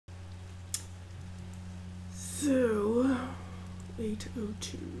So,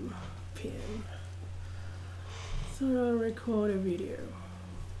 8:02 p.m. So I'll record a video.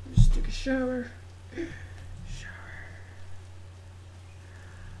 Just took a shower. I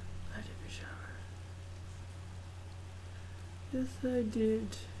took a shower. Yes, I did.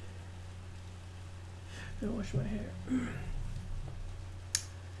 I washed my hair.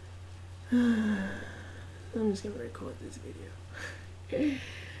 I'm just gonna record this video.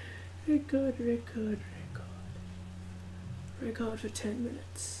 Record for 10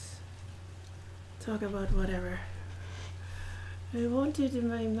 minutes. Talk about whatever. I wanted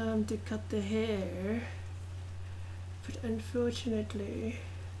my mom to cut the hair, but unfortunately,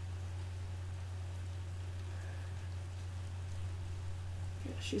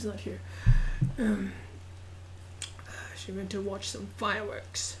 yeah, she's not here. She went to watch some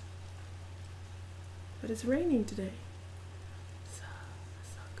fireworks. But it's raining today. So,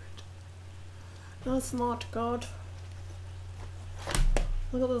 that's not good. That's not good.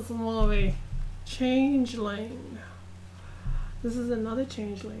 Look at this movie. Changeling. This is another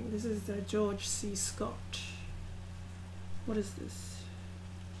Changeling. This is George C. Scott. What is this?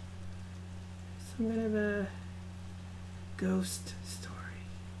 Some kind of a ghost story.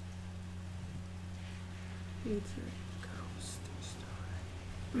 It's a ghost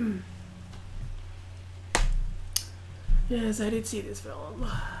story. Yes, I did see this film.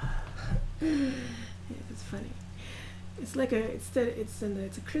 Yeah, it's funny. It's like it's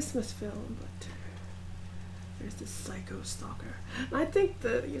a Christmas film, but there's this psycho stalker. I think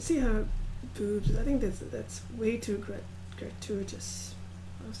you see her boobs. I think that's way too gratuitous.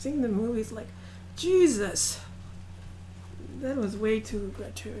 I've seen the movies like, Jesus, that was way too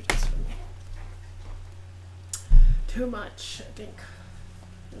gratuitous for me. Too much, I think.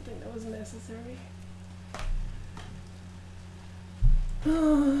 I don't think that was necessary.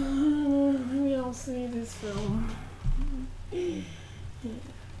 Maybe I'll see this film. Yeah,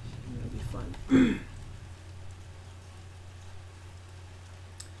 it'll be fun.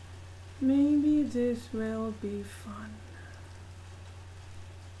 Maybe this will be fun.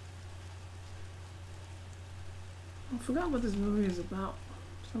 I forgot what this movie is about.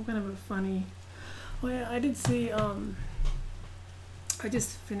 Some kind of a funny. Oh yeah, I did see. I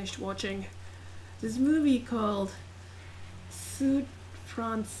just finished watching this movie called Soude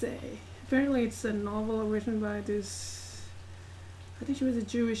Francais. Apparently it's a novel written by this, I think she was a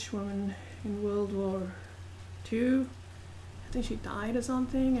Jewish woman in World War II. I think she died or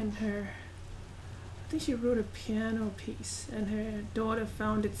something, and I think she wrote a piano piece, and her daughter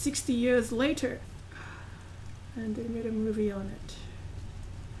found it 60 years later, and they made a movie on it.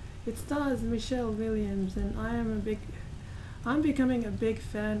 It stars Michelle Williams, and I'm becoming a big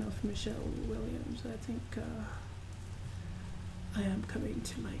fan of Michelle Williams. I think I am coming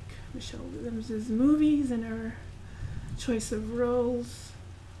to like Michelle Williams' movies and her choice of roles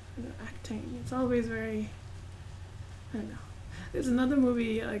and her acting. It's always very, I don't know. There's another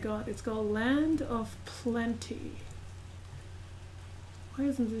movie I got. It's called Land of Plenty. Why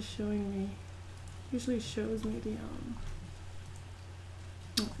isn't this showing me? Usually it shows me the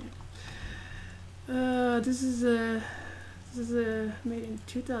oh, yeah. This is made in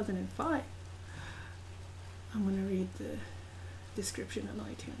 2005. I'm gonna read the description on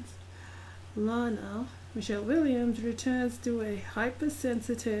iTunes. Lana, Michelle Williams, returns to a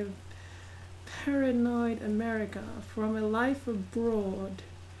hypersensitive, paranoid America from a life abroad.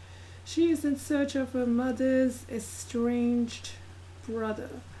 She is in search of her mother's estranged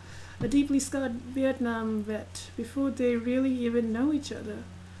brother, a deeply scarred Vietnam vet. Before they really even know each other,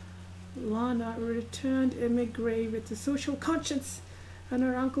 Lana, a returned emigre with a social conscience, and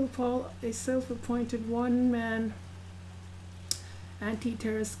her Uncle Paul, a self-appointed one-man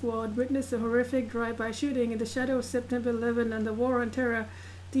anti-terror squad, witness a horrific drive-by shooting in the shadow of September 11 and the war on terror.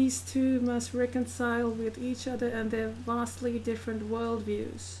 These two must reconcile with each other and their vastly different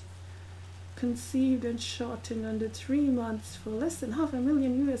worldviews. Conceived and shot in under 3 months for less than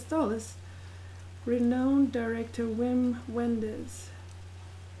 $500,000 US, renowned director Wim Wenders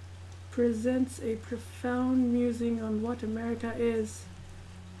presents a profound musing on what America is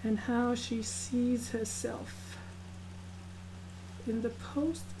and how she sees herself in the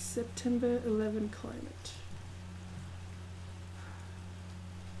post-September 11 climate.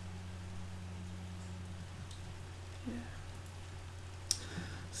 Yeah.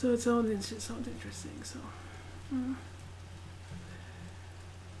 So it sounds interesting. So,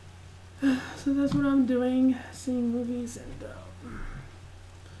 so that's what I'm doing, seeing movies, and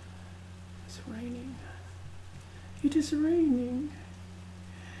it's raining. It is raining.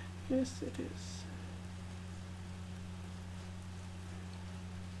 Yes, it is.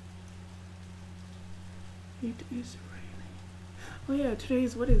 It is raining. Oh yeah,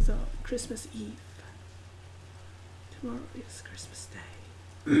 today's what is Christmas Eve. Tomorrow is Christmas Day.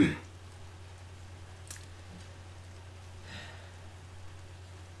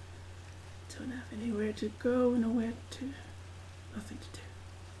 Don't have anywhere to go, nothing to do.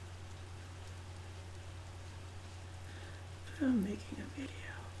 But I'm making a video.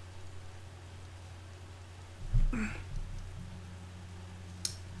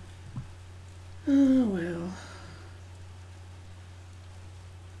 Oh well.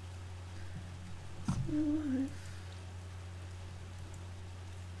 Life.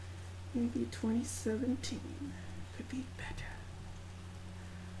 Maybe 2017 could be better.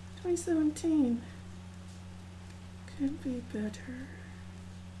 2017 could be better.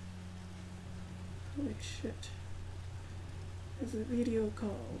 Holy shit. There's a video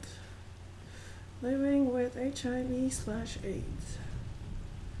called Living with HIV/AIDS.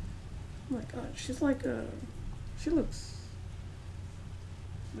 Oh my god, she's like she looks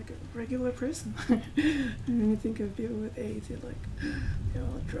like a regular person. When you think of people with AIDS, you're like, they're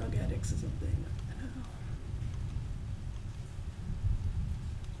all drug addicts or something. I don't know.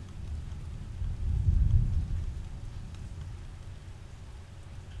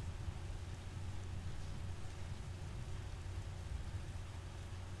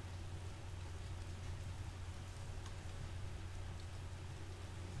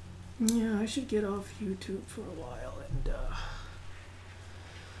 Yeah, I should get off YouTube for a while and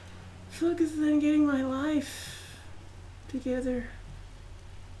focus on getting my life together.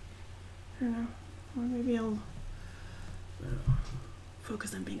 I don't know. Or maybe I'll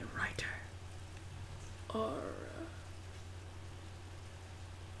focus on being a writer. Or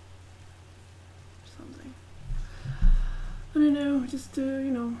something. I don't know, just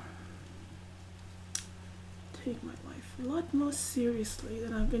you know, take my life a lot more seriously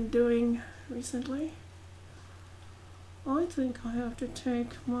than I've been doing recently. I think I have to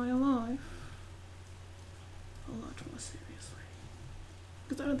take my life a lot more seriously.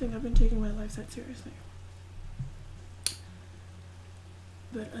 Because I don't think I've been taking my life that seriously.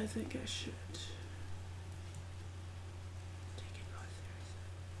 But I think I should take it more seriously.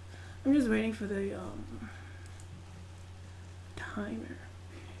 I'm just waiting for the timer.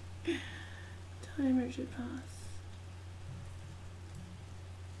 Timer should pass.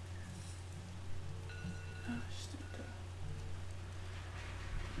 Oh, stupid.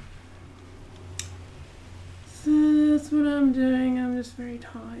 So that's what I'm doing. I'm just very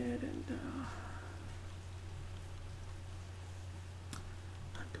tired and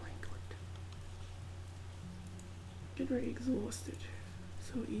not doing good. Get very exhausted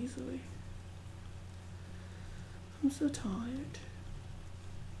so easily. I'm so tired.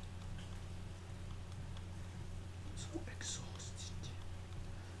 So exhausted.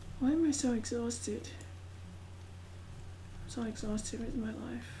 Why am I so exhausted? I'm so exhausted with my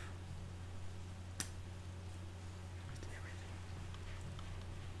life. With everything.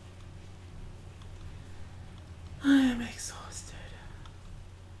 I am exhausted.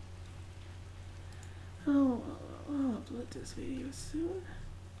 Oh, I'll upload this video soon.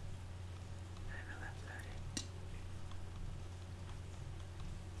 I will upload it.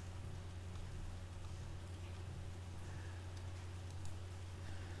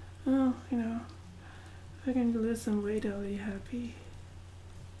 Oh, you know, if I can lose some weight, I'll be happy.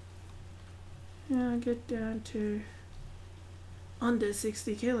 Yeah, get down to under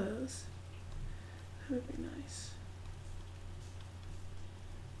 60 kilos. That would be nice.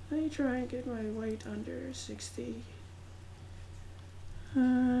 Let me try and get my weight under 60.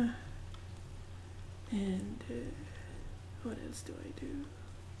 And what else do I do?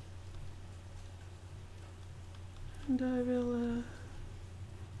 And I will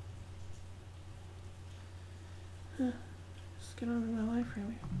just get on with my life,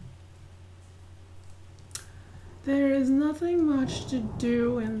 really. There is nothing much to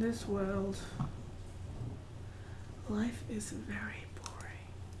do in this world. Life is very boring.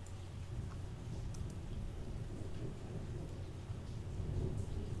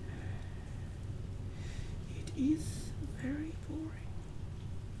 It is very boring.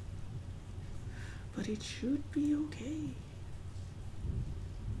 But it should be okay.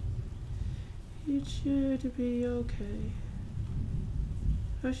 It should be okay.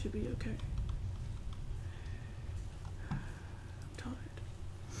 I should be okay. I'm tired.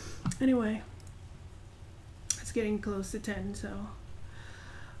 Anyway, it's getting close to 10, so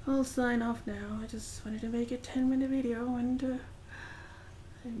I'll sign off now. I just wanted to make a 10-minute video, and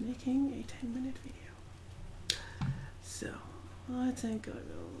I'm making a 10-minute video. So I think I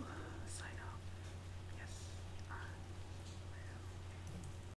will